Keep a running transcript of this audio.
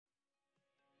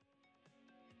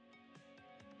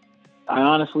I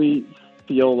honestly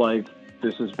feel like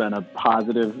this has been a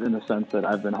positive in the sense that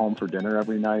I've been home for dinner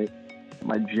every night.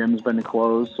 My gym's been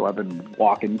closed, so I've been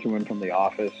walking to and from the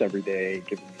office every day,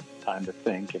 giving me time to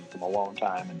think and some alone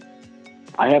time. And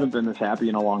I haven't been this happy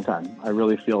in a long time. I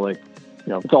really feel like,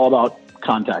 it's all about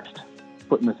context,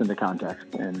 putting this into context.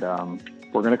 And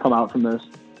we're going to come out from this.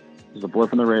 There's a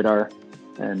blip on the radar,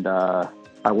 and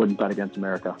I wouldn't bet against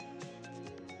America.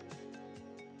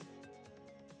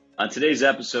 On today's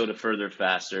episode of Further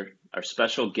Faster, our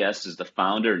special guest is the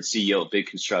founder and CEO of Big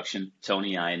Construction,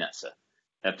 Tony Ianesa.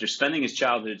 After spending his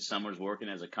childhood summers working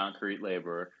as a concrete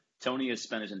laborer, Tony has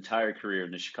spent his entire career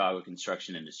in the Chicago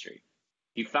construction industry.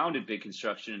 He founded Big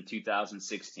Construction in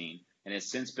 2016 and has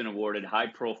since been awarded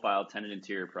high-profile tenant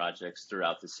interior projects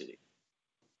throughout the city.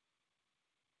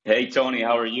 Hey, Tony,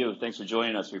 how are you? Thanks for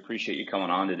joining us. We appreciate you coming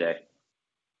on today.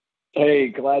 Hey,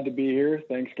 glad to be here.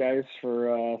 Thanks, guys,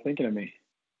 for thinking of me.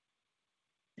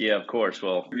 Yeah, of course.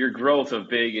 Well, your growth of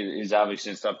Big is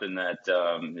obviously something that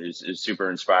is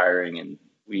super inspiring, and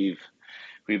we've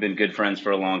been good friends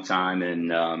for a long time.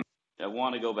 And I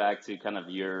want to go back to kind of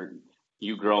you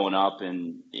growing up,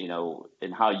 and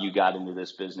and how you got into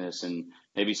this business, and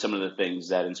maybe some of the things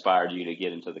that inspired you to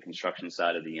get into the construction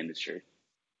side of the industry.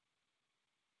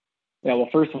 Yeah, well,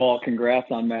 first of all,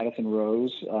 congrats on Madison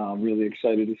Rose. Really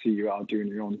excited to see you out doing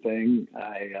your own thing.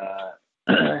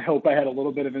 I hope I had a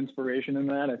little bit of inspiration in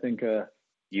that. I think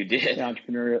you did.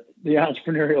 The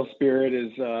entrepreneurial spirit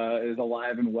is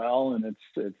alive and well, and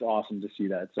it's awesome to see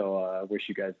that. So I wish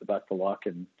you guys the best of luck,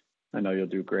 and I know you'll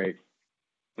do great.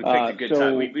 We picked a good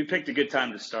time. We picked a good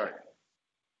time to start.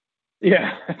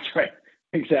 Yeah, that's right.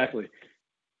 Exactly.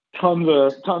 Tons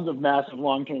of massive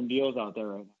long-term deals out there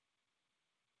right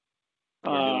now.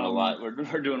 We're doing a lot.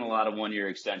 We're doing a lot of one-year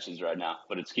extensions right now,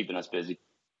 but it's keeping us busy.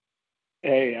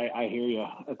 Hey, I hear you.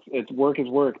 It's work is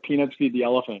work. Peanuts feed the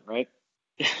elephant, right?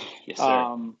 Yes,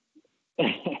 sir.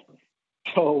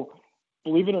 So,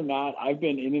 believe it or not, I've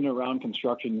been in and around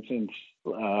construction since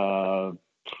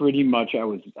pretty much I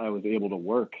was able to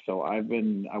work. So I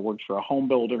worked for a home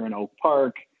builder in Oak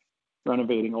Park,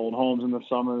 renovating old homes in the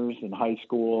summers. In high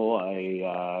school,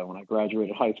 when I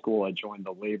graduated high school, I joined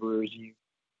the laborers union.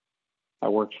 I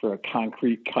worked for a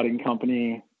concrete cutting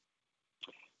company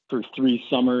for 3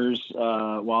 summers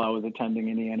while I was attending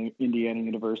Indiana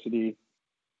University,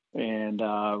 and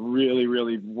really,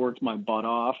 really worked my butt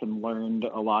off and learned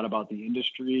a lot about the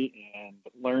industry, and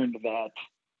learned that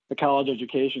the college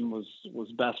education was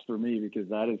best for me, because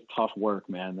that is tough work,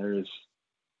 man. There's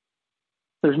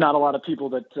not a lot of people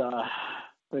that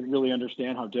really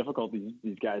understand how difficult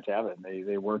these guys have it.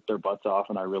 They work their butts off,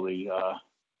 and I really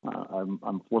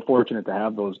we're fortunate to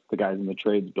have the guys in the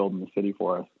trades building the city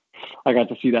for us. I got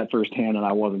to see that firsthand, and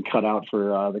I wasn't cut out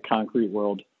for the concrete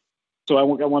world. So I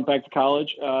went back to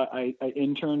college. I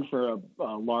interned for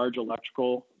a large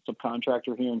electrical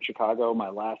subcontractor here in Chicago my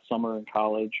last summer in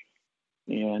college,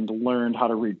 and learned how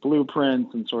to read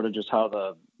blueprints and sort of just how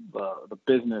the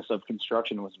business of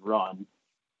construction was run.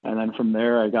 And then from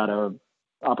there, I got an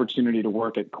opportunity to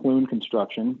work at Clune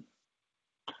Construction.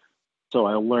 So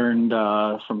I learned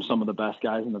from some of the best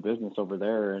guys in the business over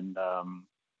there, and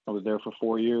I was there for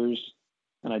 4 years,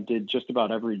 and I did just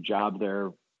about every job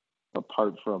there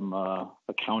apart from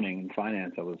accounting and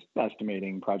finance. I was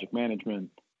estimating, project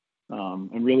management,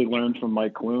 and really learned from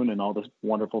Mike Clune and all the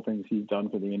wonderful things he's done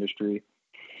for the industry.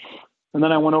 And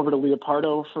then I went over to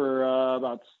Leopardo for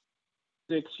about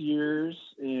 6 years,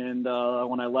 and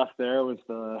when I left there, I was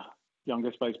the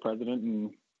youngest vice president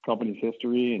in company's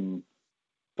history, and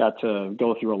got to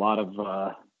go through a lot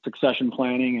of succession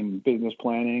planning and business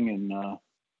planning, and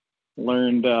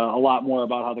learned a lot more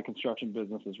about how the construction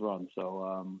business is run.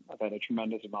 So I've had a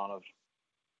tremendous amount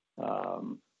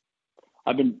of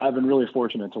I've been really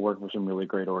fortunate to work with some really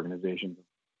great organizations.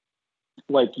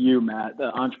 Like you, Matt,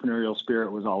 the entrepreneurial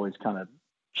spirit was always kind of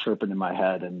chirping in my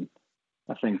head, and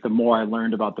I think the more I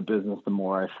learned about the business, the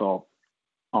more I felt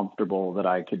comfortable that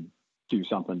I could do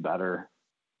something better.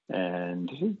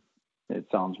 And it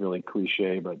sounds really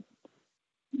cliche, but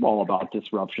all about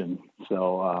disruption.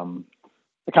 So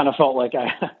I kind of felt like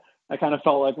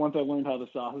once I learned how the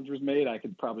sausage was made, I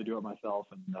could probably do it myself.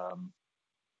 And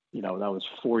that was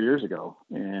 4 years ago.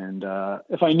 And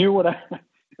if I knew then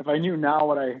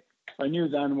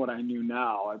what I knew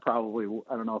now, I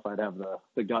don't know if I'd have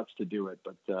the guts to do it,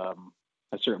 but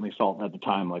I certainly felt at the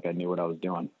time like I knew what I was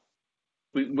doing.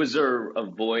 Was there a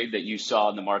void that you saw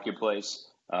in the marketplace?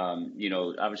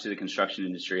 Obviously the construction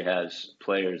industry has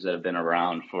players that have been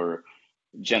around for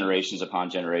generations upon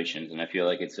generations, and I feel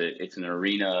like it's an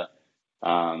arena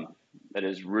that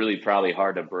is really probably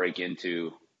hard to break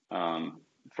into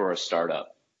for a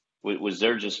startup. Was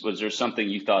there something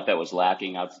you thought that was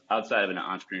lacking outside of an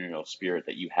entrepreneurial spirit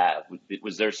that you have?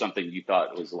 Was there something you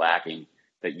thought was lacking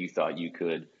that you thought you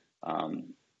could,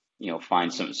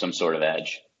 find some sort of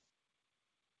edge?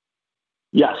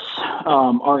 Yes.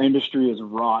 Our industry is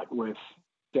wrought with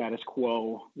status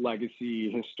quo, legacy,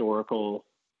 historical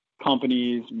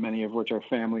companies, many of which are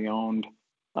family owned,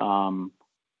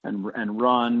 and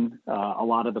run. A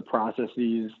lot of the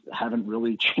processes haven't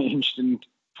really changed in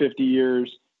 50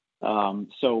 years.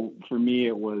 So for me,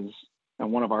 it was,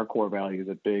 and one of our core values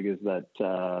at Big is that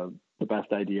the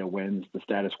best idea wins. The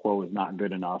status quo is not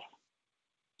good enough.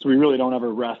 So we really don't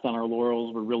ever rest on our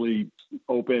laurels. We're really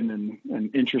open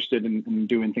and interested in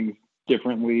doing things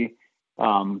differently.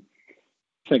 I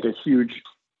think a huge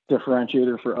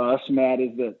differentiator for us, Matt,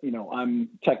 is that, I'm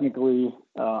technically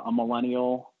a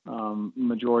millennial.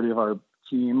 Majority of our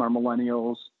team are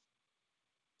millennials.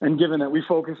 And given that we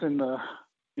focus in the,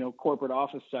 corporate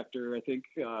office sector, I think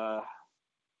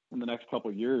in the next couple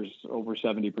of years, over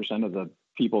 70% of the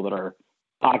people that are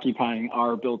occupying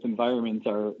our built environments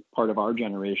are part of our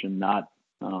generation, not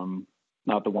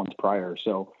the ones prior.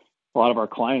 So a lot of our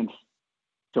clients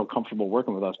feel comfortable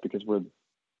working with us because we're,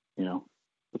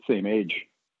 the same age.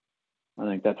 I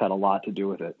think that's had a lot to do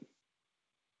with it.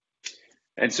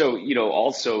 And so,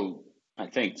 also, I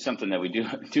think something that we do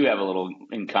have a little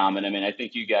in common. I mean, I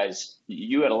think you had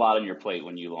a lot on your plate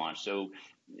when you launched. So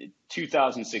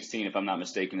 2016, if I'm not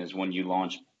mistaken, is when you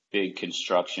launched Big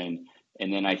Construction.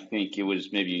 And then I think it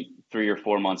was maybe 3 or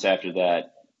 4 months after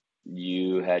that,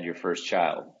 you had your first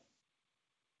child. Is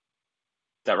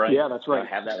that right? Yeah, that's right. I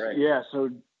have that right?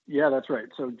 Yeah, that's right.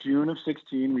 So June of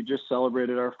 16, we just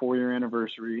celebrated our 4-year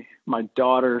anniversary. My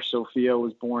daughter, Sophia,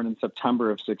 was born in September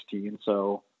of 16.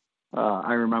 So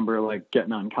I remember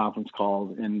getting on conference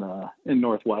calls in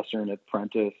Northwestern at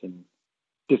Prentice and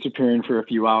disappearing for a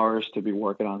few hours to be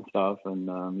working on stuff. And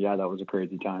that was a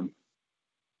crazy time.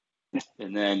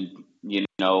 And then,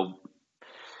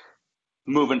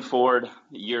 moving forward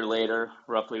a year later,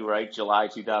 roughly, right, July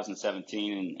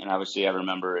 2017, and obviously I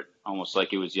remember it almost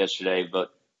like it was yesterday,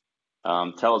 but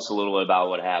tell us a little bit about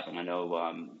what happened. I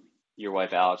know your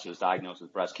wife, Alex, was diagnosed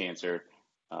with breast cancer.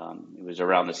 It was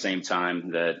around the same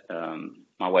time that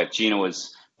my wife, Gina,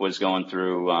 was going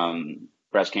through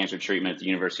breast cancer treatment at the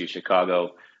University of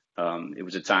Chicago. It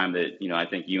was a time that, I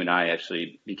think you and I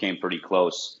actually became pretty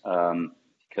close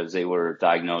because they were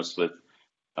diagnosed with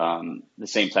the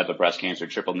same type of breast cancer,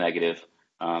 triple negative.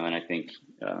 And I think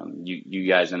you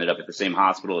guys ended up at the same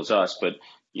hospital as us. But,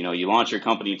 you launched your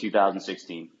company in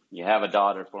 2016. You have a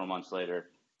daughter 4 months later,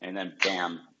 and then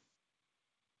bam,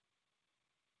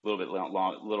 a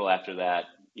little after that,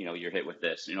 you're hit with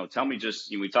this. Tell me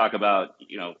we talk about,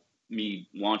 me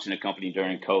launching a company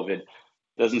during COVID.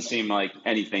 Doesn't seem like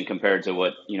anything compared to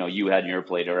what, you had in your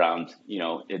plate around,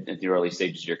 at the early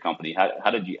stages of your company.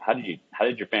 How did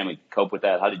your family cope with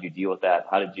that? How did you deal with that?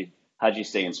 How did you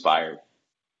stay inspired?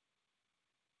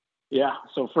 Yeah.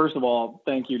 So first of all,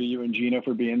 thank you to you and Gina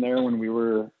for being there when we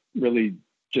were really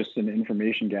just in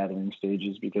information gathering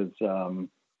stages because, so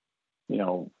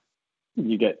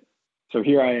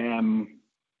here I am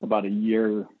about a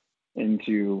year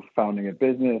into founding a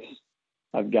business.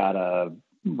 I've got a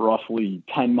roughly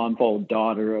 10-month-old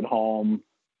daughter at home,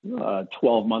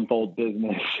 12-month-old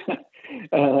business.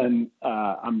 And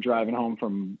I'm driving home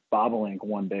from Bobolink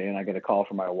one day and I get a call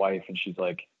from my wife and she's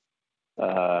like,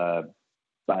 I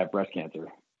have breast cancer.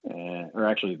 Or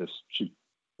actually the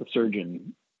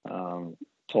surgeon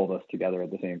told us together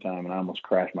at the same time and I almost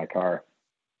crashed my car.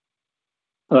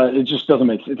 It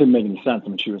didn't make any sense. I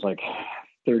mean, she was like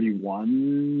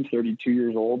 31, 32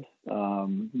 years old.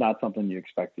 Not something you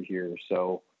expect to hear.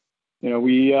 So,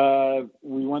 we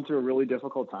went through a really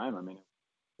difficult time. I mean,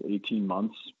 18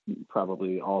 months,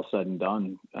 probably all said and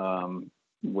done,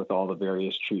 with all the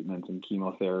various treatments and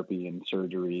chemotherapy and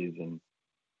surgeries. And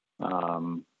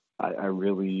I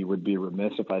really would be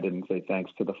remiss if I didn't say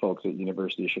thanks to the folks at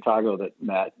University of Chicago that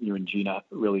Matt, you and Gina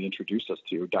really introduced us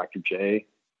to. Dr. J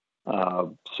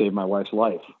saved my wife's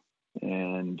life.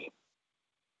 And,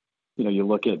 you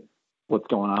look at what's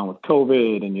going on with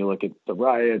COVID and you look at the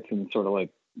riots and sort of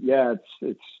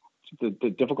it's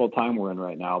the difficult time we're in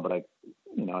right now. But I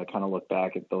kind of look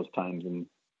back at those times and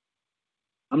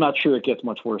I'm not sure it gets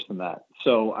much worse than that.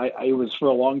 So I was for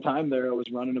a long time there. I was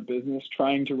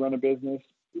trying to run a business.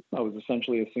 I was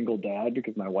essentially a single dad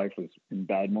because my wife was in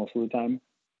bed most of the time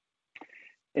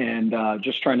and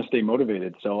just trying to stay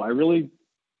motivated. So I really,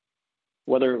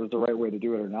 whether it was the right way to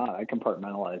do it or not, I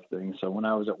compartmentalized things. So when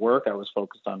I was at work, I was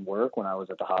focused on work. When I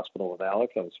was at the hospital with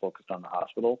Alex, I was focused on the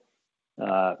hospital.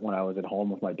 When I was at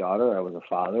home with my daughter, I was a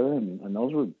father. And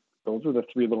those were those were the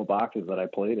three little boxes that I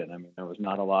played in. I mean, there was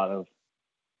not a lot of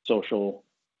social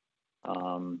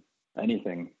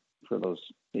anything for those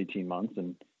 18 months.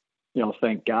 And,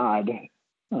 thank God,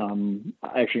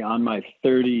 actually on my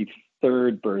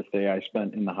 33rd birthday, I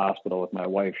spent in the hospital with my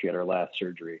wife. She had her last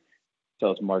surgery. So it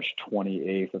was March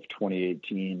 28th of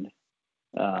 2018.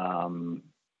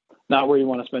 Not where you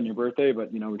want to spend your birthday,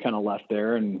 but, we kind of left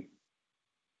there and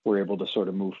were able to sort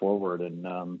of move forward.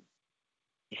 And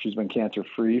she's been cancer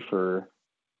free for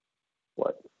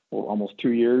almost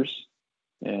 2 years.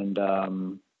 And,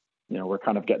 we're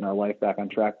kind of getting our life back on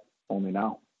track only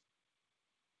now.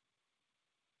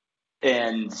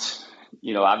 And,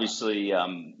 obviously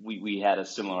we had a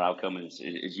similar outcome as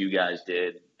you guys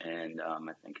did. And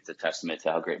I think it's a testament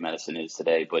to how great medicine is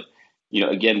today. But,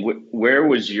 again, where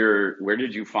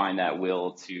did you find that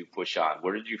will to push on?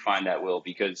 Where did you find that will?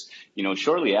 Because,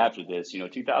 shortly after this,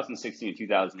 2016 and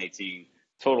 2018,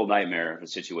 total nightmare of a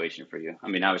situation for you. I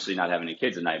mean, obviously not having any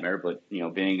kids a nightmare, but,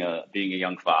 being a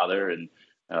young father and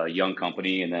a young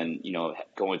company and then,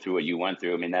 going through what you went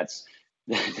through. I mean, that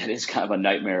is kind of a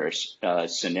nightmarish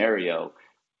scenario.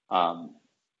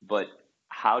 But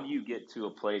how do you get to a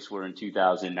place where in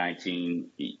 2019,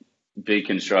 big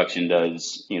construction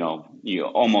does,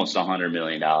 almost $100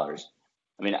 million? I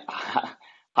mean,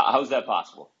 how is that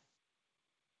possible?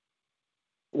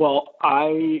 Well,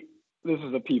 this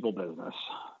is a people business.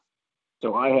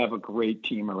 So I have a great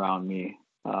team around me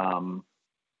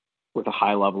with a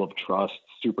high level of trust,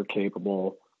 super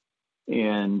capable.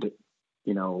 And,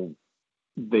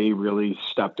 they really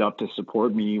stepped up to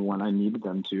support me when I needed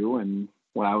them to. And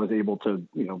when I was able to,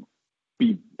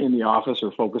 be in the office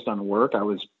or focused on work,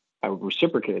 I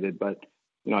reciprocated, but,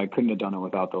 I couldn't have done it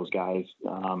without those guys,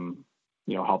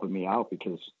 helping me out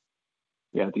because,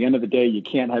 at the end of the day, you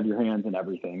can't have your hands in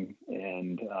everything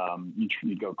and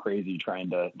you go crazy trying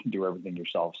to do everything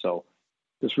yourself. So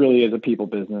this really is a people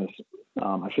business.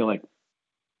 I feel like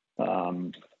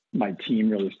my team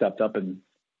really stepped up and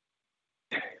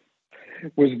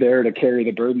was there to carry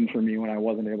the burden for me when I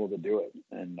wasn't able to do it.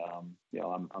 And,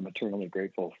 I'm eternally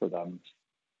grateful for them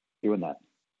doing that.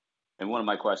 And one of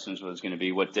my questions was going to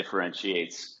be what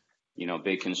differentiates,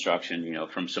 big construction,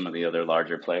 from some of the other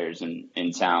larger players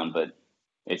in town, but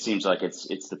it seems like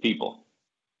it's the people.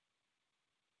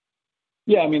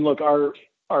 Yeah. I mean, look, our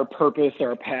purpose,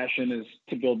 our passion is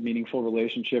to build meaningful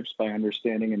relationships by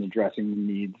understanding and addressing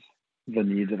the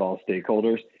needs of all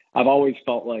stakeholders. I've always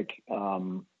felt like,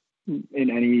 in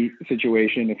any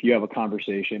situation, if you have a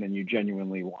conversation and you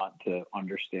genuinely want to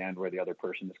understand where the other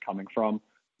person is coming from,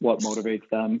 what motivates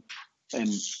them, and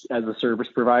as a service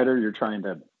provider, you're trying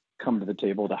to come to the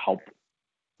table to help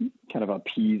kind of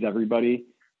appease everybody,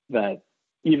 that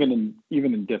even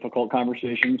in difficult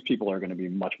conversations, people are going to be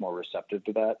much more receptive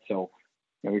to that. So,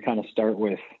 we kind of start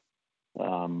with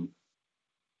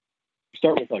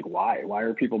like why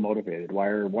are people motivated? What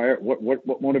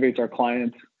motivates our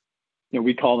clients?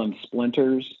 We call them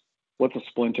splinters. What's a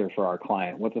splinter for our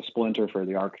client? What's a splinter for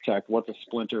the architect? What's a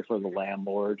splinter for the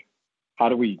landlord? How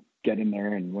do we get in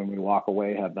there and when we walk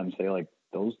away, have them say like,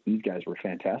 these guys were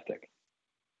fantastic.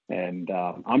 And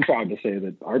I'm proud to say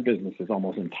that our business is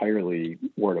almost entirely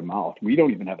word of mouth. We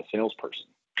don't even have a salesperson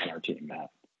on our team, Matt.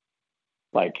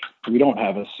 Like, we don't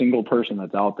have a single person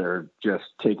that's out there just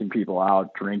taking people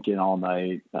out, drinking all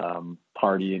night,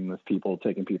 partying with people,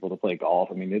 taking people to play golf.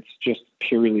 I mean, it's just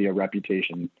purely a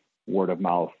reputation, word of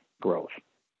mouth growth.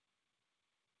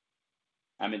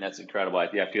 I mean, that's incredible. I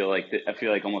feel like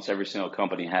almost every single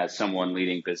company has someone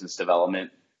leading business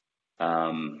development.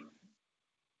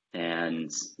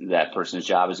 And that person's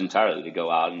job is entirely to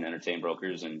go out and entertain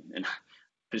brokers. And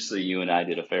obviously you and I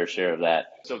did a fair share of that.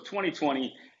 So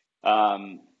 2020,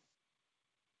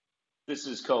 this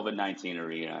is COVID-19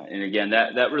 arena. And again,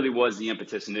 that really was the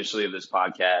impetus initially of this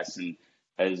podcast. And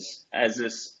as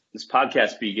this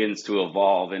podcast begins to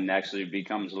evolve and actually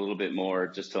becomes a little bit more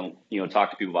just to,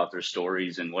 talk to people about their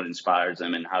stories and what inspires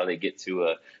them and how they get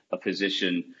to a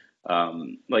position,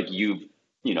 like you've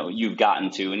gotten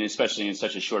to, and especially in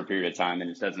such a short period of time. And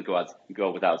it doesn't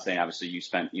go without saying, obviously you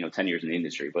spent, 10 years in the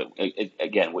industry, but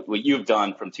again, what you've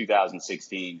done from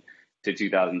 2016 to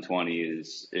 2020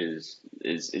 is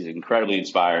incredibly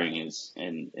inspiring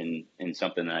and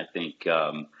something that I think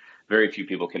very few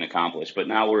people can accomplish. But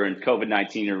now we're in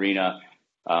COVID-19 arena,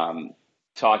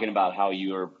 talking about how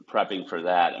you are prepping for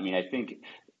that. I mean, I think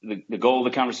the goal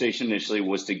of the conversation initially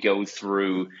was to go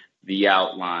through the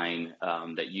outline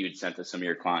that you had sent to some of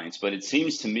your clients, but it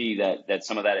seems to me that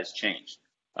some of that has changed.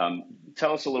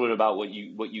 Tell us a little bit about what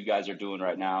you guys are doing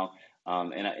right now.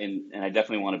 And I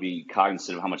definitely want to be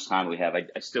cognizant of how much time we have.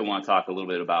 I still want to talk a little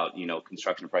bit about,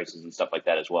 construction prices and stuff like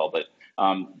that as well. But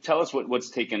tell us what's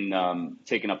taken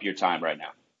up your time right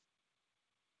now.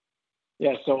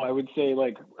 Yeah, so I would say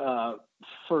like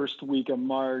first week of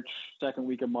March, second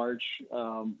week of March,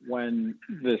 when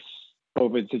this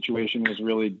COVID situation was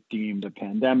really deemed a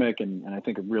pandemic, and I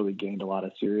think it really gained a lot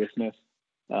of seriousness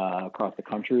across the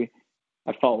country.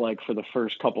 I felt like for the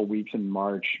first couple weeks in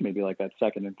March, maybe like that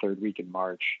second and third week in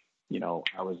March,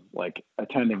 I was like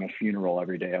attending a funeral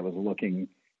every day. I was looking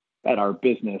at our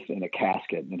business in a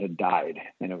casket and it had died.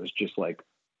 And it was just like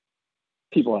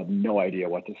people had no idea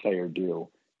what to say or do.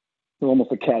 It was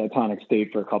almost a catatonic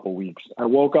state for a couple weeks. I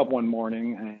woke up one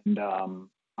morning and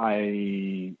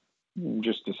I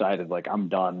just decided like I'm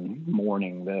done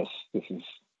mourning this. This is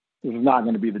not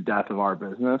going to be the death of our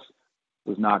business.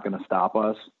 This is not going to stop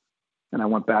us. And I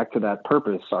went back to that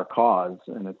purpose, our cause,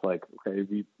 and it's like, okay,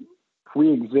 if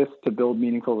we exist to build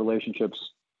meaningful relationships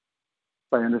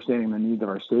by understanding the needs of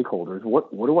our stakeholders,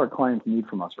 what do our clients need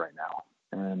from us right now?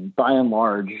 And by and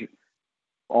large,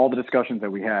 all the discussions that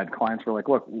we had, clients were like,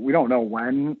 look, we don't know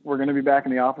when we're going to be back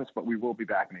in the office, but we will be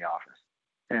back in the office.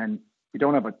 And we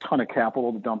don't have a ton of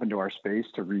capital to dump into our space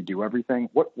to redo everything.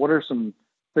 What are some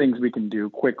things we can do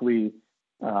quickly,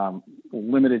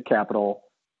 limited capital,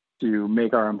 to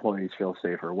make our employees feel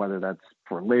safer, whether that's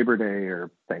for Labor Day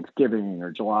or Thanksgiving or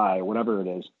July, whatever it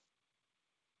is.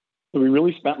 So we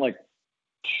really spent like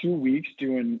 2 weeks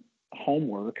doing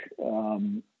homework,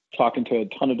 talking to a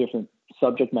ton of different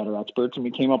subject matter experts, and we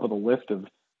came up with a list of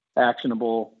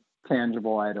actionable,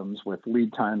 tangible items with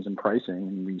lead times and pricing,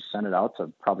 and we sent it out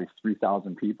to probably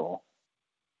 3,000 people.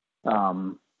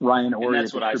 Ryan Ori,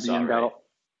 that's what I saw, right?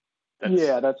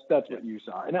 That's what you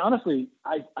saw. And honestly,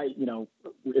 I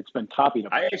it's been copied.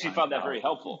 I actually found that very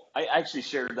helpful. I actually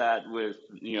shared that with,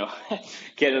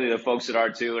 candidly, the folks at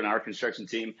R2 and our construction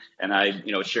team. And I,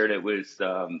 shared it with,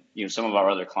 some of our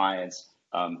other clients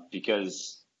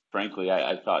because frankly,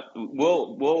 I thought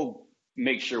we'll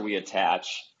make sure we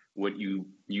attach what you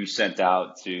sent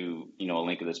out to, a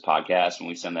link to this podcast, and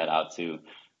we send that out to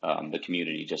the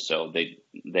community just so they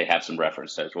have some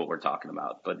reference as what we're talking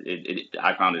about. But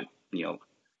I found it,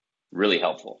 really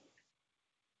helpful.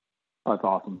 That's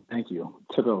awesome. Thank you.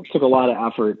 Took a lot of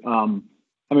effort.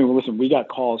 Listen, we got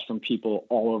calls from people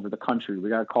all over the country. We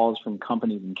got calls from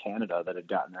companies in Canada that had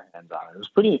gotten their hands on it.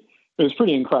 It was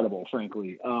pretty incredible,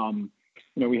 frankly.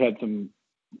 We had some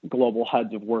global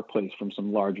heads of workplace from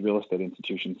some large real estate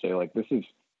institutions say like, this is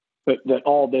that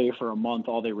all day for a month,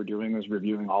 all they were doing was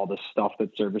reviewing all the stuff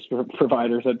that service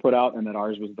providers had put out, and that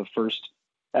ours was the first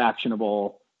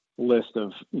actionable list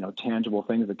of tangible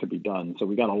things that could be done. So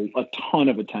we got a ton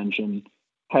of attention,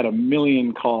 had 1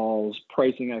 million calls,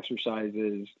 pricing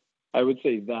exercises. I would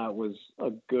say that was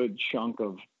a good chunk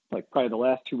of like probably the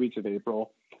last 2 weeks of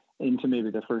April into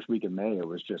maybe the first week of May. It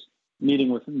was just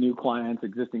meeting with new clients,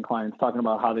 existing clients, talking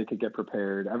about how they could get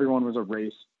prepared. Everyone was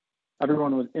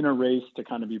in a race to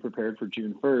kind of be prepared for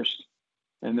June 1st.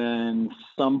 And then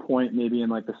some point maybe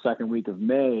in like the second week of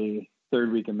May,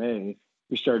 third week of May,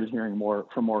 we started hearing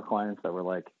from more clients that were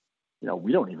like,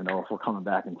 we don't even know if we're coming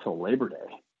back until Labor Day.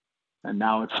 And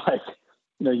now it's like,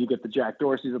 you get the Jack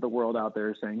Dorseys of the world out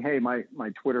there saying, hey, my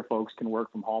Twitter folks can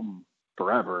work from home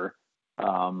forever.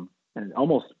 And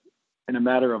almost in a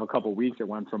matter of a couple of weeks, it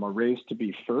went from a race to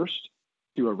be first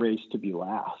to a race to be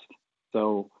last.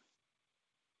 So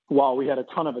while we had a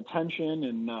ton of attention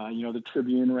and, the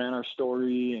Tribune ran our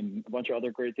story and a bunch of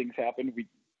other great things happened, we've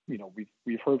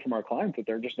heard from our clients that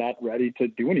they're just not ready to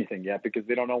do anything yet because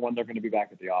they don't know when they're going to be back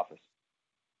at the office.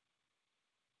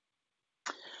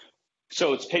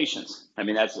 So it's patience.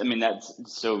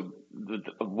 So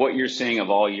what you're seeing of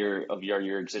all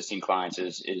your existing clients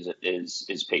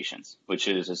is patience, which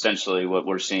is essentially what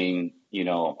we're seeing,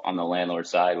 on the landlord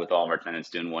side with all of our tenants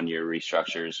doing 1-year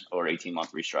restructures or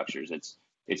 18-month restructures.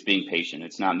 It's being patient.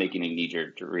 It's not making any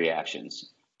knee-jerk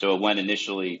reactions. So it went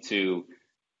initially to,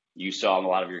 you saw a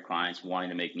lot of your clients wanting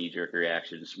to make knee-jerk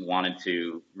reactions, wanted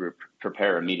to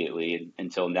prepare immediately,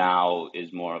 until now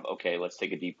is more of, okay, let's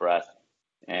take a deep breath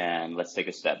and let's take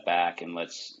a step back and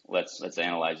let's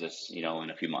analyze this, in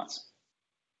a few months.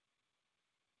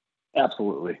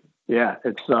 Absolutely. Yeah.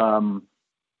 It's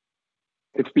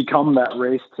become that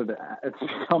race it's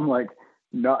become like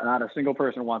not a single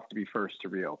person wants to be first to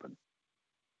reopen.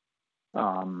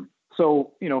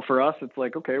 So, for us, it's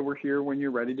like, okay, we're here when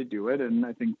you're ready to do it. And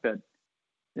I think that,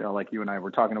 like you and I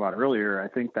were talking about earlier, I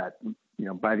think that,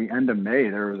 by the end of May,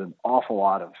 there was an awful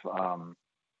lot of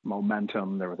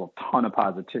momentum. There was a ton of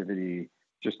positivity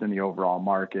just in the overall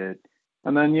market.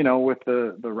 And then, with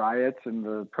the riots and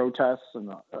the protests and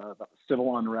the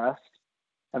civil unrest,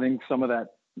 I think some of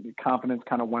that confidence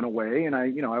kind of went away. And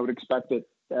I would expect that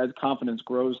as confidence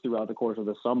grows throughout the course of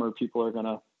the summer, people are going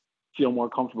to feel more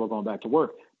comfortable going back to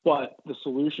work. But the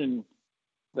solution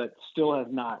that still has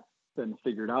not been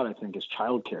figured out, I think, is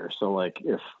childcare. So like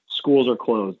if schools are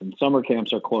closed and summer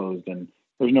camps are closed and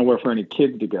there's nowhere for any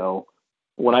kids to go,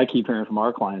 what I keep hearing from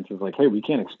our clients is like, hey, we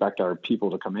can't expect our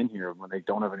people to come in here when they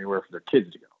don't have anywhere for their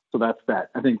kids to go. So that's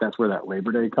that. I think that's where that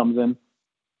Labor Day comes in.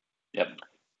 Yep.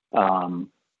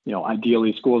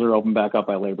 Ideally schools are open back up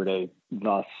by Labor Day,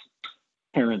 thus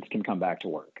parents can come back to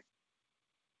work.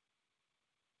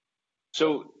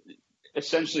 So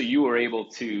essentially you were able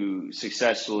to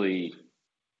successfully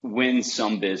win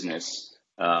some business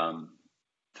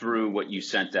through what you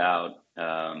sent out.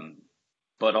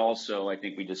 But also I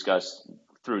think we discussed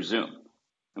through Zoom.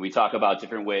 And we talk about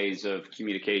different ways of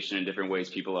communication and different ways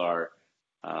people are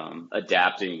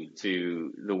adapting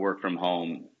to the work from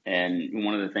home. And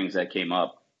one of the things that came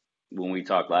up when we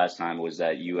talked last time was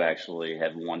that you actually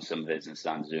have won some business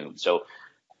on Zoom. So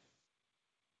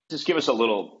just give us a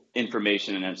little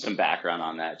information and some background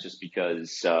on that, just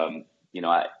because,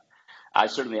 I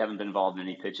certainly haven't been involved in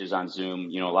any pitches on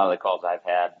Zoom. A lot of the calls I've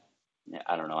had,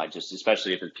 I don't know,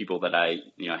 especially if it's people that I,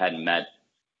 hadn't met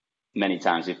many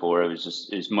times before,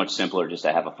 it's much simpler just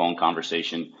to have a phone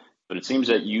conversation. But it seems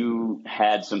that you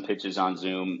had some pitches on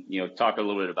Zoom. Talk a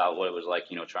little bit about what it was like,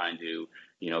 trying to,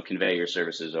 convey your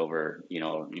services over,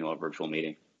 a virtual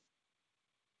meeting.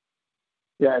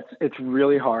 Yeah, it's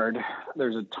really hard.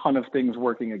 There's a ton of things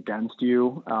working against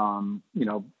you.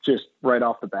 Just right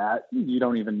off the bat, you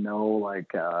don't even know,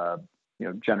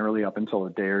 generally up until a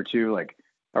day or two,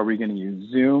 are we going to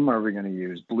use Zoom? Are we going to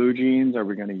use BlueJeans? Are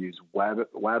we going to use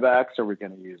WebEx? Are we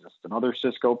going to use another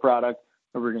Cisco product?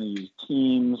 Are we going to use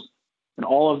Teams? And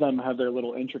all of them have their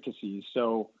little intricacies.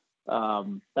 So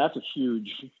that's a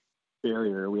huge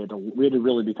barrier. We had to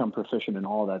really become proficient in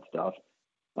all that stuff.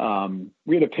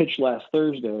 We had a pitch last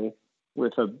Thursday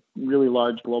with a really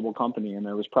large global company, and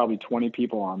there was probably 20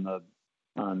 people on the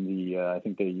I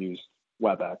think they used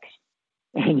WebEx.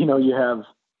 And you have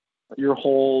your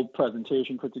whole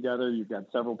presentation put together. You've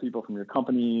got several people from your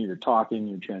company. You're talking.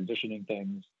 You're transitioning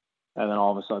things, and then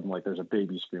all of a sudden, there's a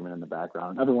baby screaming in the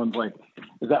background. Everyone's like,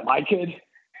 "Is that my kid?"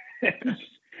 And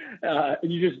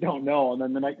you just don't know. And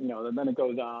then then it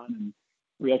goes on, and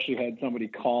we actually had somebody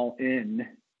call in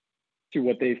to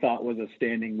what they thought was a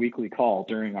standing weekly call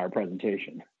during our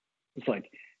presentation. It's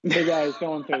like, "Hey guys,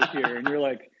 so and so's here," and you're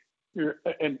like,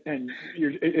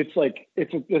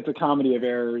 it's a comedy of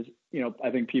errors. I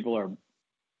think people have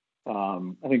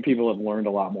learned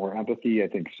a lot more empathy. I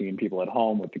think seeing people at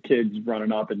home with the kids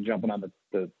running up and jumping on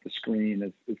the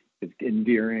screen is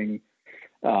endearing.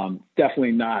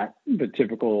 Definitely not the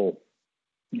typical,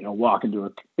 walk into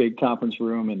a big conference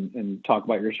room and talk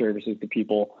about your services to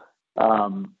people.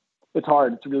 It's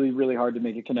hard. It's really, really hard to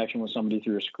make a connection with somebody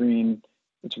through a screen.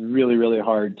 It's really, really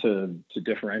hard to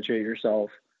differentiate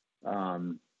yourself.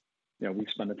 We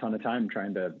spend a ton of time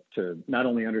trying to not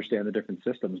only understand the different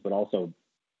systems, but also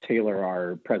tailor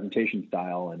our presentation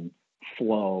style and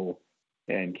flow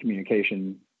and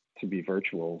communication to be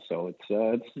virtual. So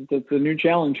it's a new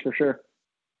challenge for sure.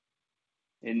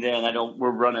 And then I know we're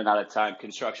running out of time.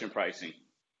 Construction pricing.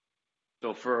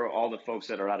 So for all the folks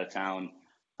that are out of town,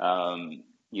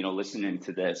 listening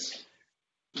to this,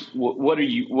 what are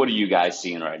you guys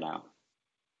seeing right now?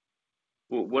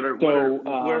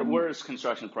 Where has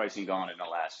construction pricing gone in the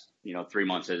last 3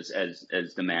 months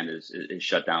as demand is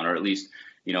shut down, or at least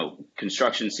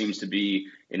construction seems to be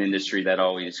an industry that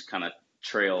always kind of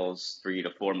trails 3 to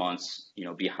 4 months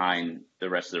behind the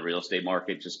rest of the real estate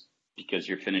market, just because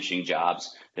you're finishing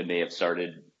jobs that may have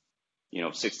started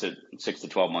 6 to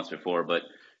 12 months before. But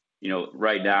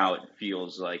right now it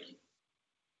feels like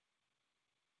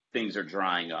things are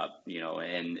drying up,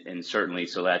 and certainly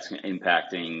so that's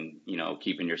impacting,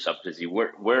 keeping yourself busy.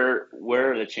 Where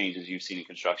are the changes you've seen in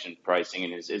construction pricing,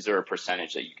 and is there a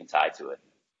percentage that you can tie to it?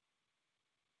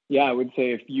 Yeah, I would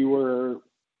say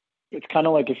it's kind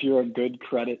of like if you're a good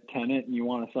credit tenant and you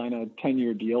want to sign a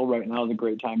 10-year deal, right now is a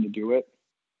great time to do it.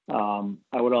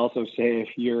 I would also say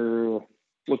if you're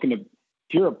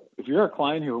a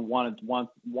client who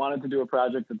wanted to do a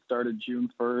project that started June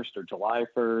 1st or July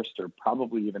 1st or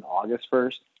probably even August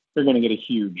 1st, they're going to get a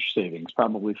huge savings,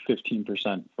 probably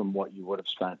 15% from what you would have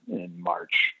spent in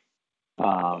March.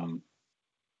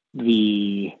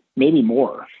 Maybe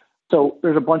more. So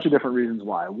there's a bunch of different reasons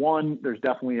why. One, there's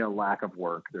definitely a lack of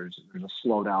work. There's a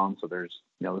slowdown. So there's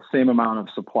the same amount of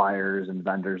suppliers and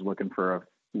vendors looking for a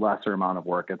lesser amount of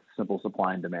work. It's a simple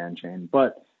supply and demand chain.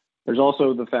 But There's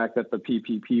also the fact that the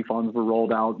PPP funds were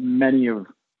rolled out.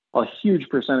 A huge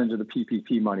percentage of the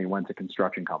PPP money went to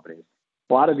construction companies.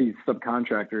 A lot of these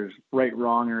subcontractors, right,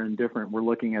 wrong, or indifferent, were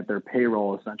looking at their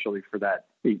payroll essentially for that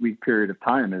 8-week period of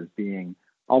time as being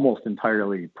almost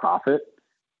entirely profit.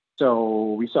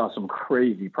 So we saw some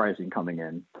crazy pricing coming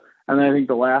in. And then I think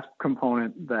the last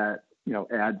component that,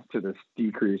 adds to this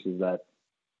decrease is that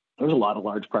there's a lot of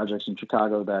large projects in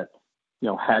Chicago that,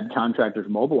 had contractors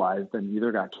mobilized and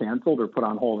either got canceled or put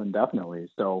on hold indefinitely.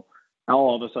 So now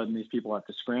all of a sudden these people have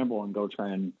to scramble and go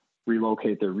try and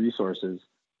relocate their resources.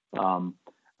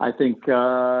 I think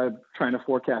trying to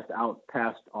forecast out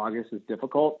past August is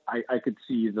difficult. I could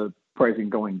see the pricing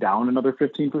going down another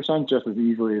 15% just as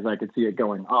easily as I could see it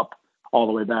going up all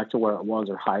the way back to where it was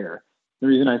or higher. The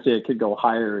reason I say it could go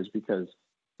higher is because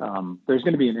there's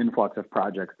going to be an influx of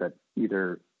projects that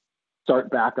either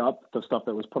start back up, the stuff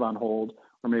that was put on hold,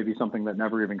 or maybe something that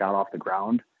never even got off the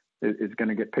ground is going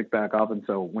to get picked back up. And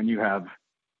so when you have,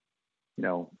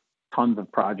 tons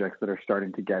of projects that are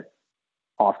starting to get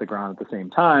off the ground at the same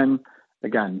time,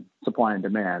 again, supply and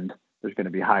demand, there's going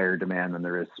to be higher demand than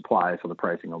there is supply, so the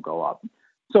pricing will go up.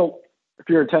 So if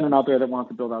you're a tenant out there that wants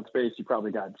to build out space, you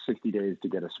probably got 60 days to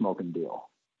get a smoking deal.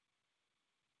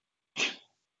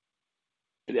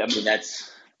 I mean,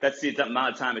 that's the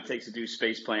amount of time it takes to do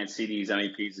space plans, CDs,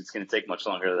 MEPs. It's going to take much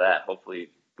longer than that. Hopefully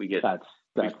we get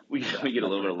we get a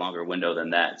little bit longer window than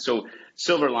that. So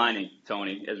silver lining,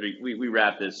 Tony, as we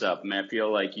wrap this up, man, I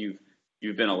feel like you've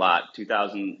been a lot.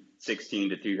 2016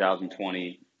 to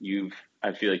 2020,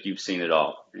 I feel like you've seen it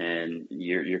all, and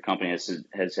your company has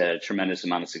had a tremendous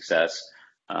amount of success.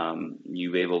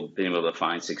 You've been able to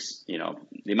find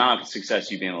the amount of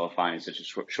success you've been able to find in such a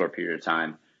short period of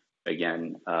time.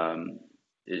 Again,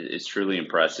 is truly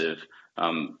impressive.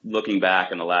 Looking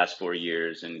back in the last 4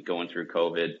 years and going through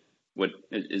COVID,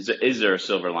 is there a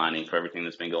silver lining for everything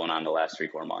that's been going on the last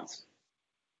 3-4 months?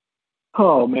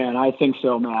 Oh man, I think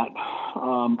so, Matt.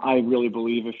 I really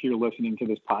believe if you're listening to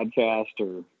this podcast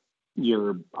or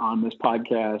you're on this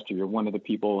podcast or you're one of the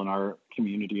people in our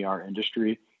community, our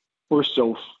industry, we're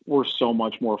so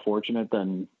much more fortunate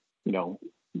than,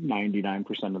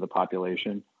 99% of the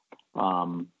population.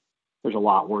 There's a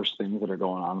lot worse things that are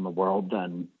going on in the world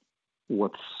than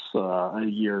what's a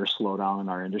year slowdown in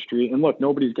our industry. And look,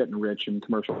 nobody's getting rich in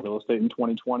commercial real estate in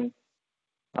 2020.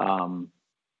 I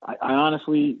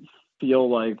honestly feel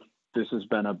like this has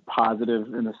been a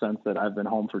positive in the sense that I've been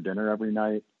home for dinner every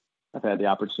night. I've had the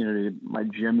opportunity. My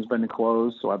gym's been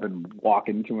closed, so I've been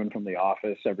walking to and from the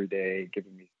office every day,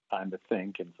 giving me time to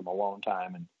think and some alone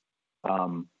time.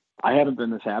 And I haven't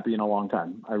been this happy in a long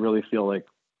time. I really feel like,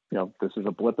 this is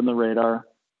a blip in the radar.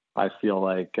 I feel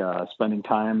like spending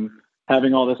time,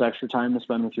 having all this extra time to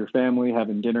spend with your family,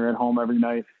 having dinner at home every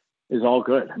night is all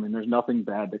good. I mean, there's nothing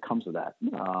bad that comes of that.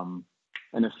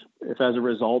 And if as a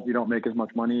result you don't make as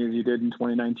much money as you did in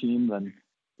 2019, then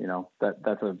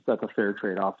that's a fair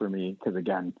trade-off for me. Because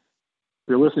again, if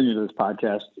you're listening to this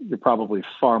podcast, you're probably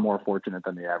far more fortunate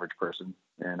than the average person.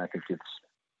 And I think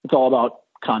it's all about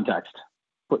context,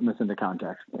 putting this into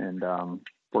context. And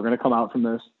we're going to come out from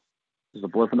this. This is a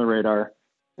blip in the radar,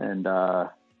 and I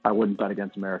wouldn't bet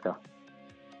against America.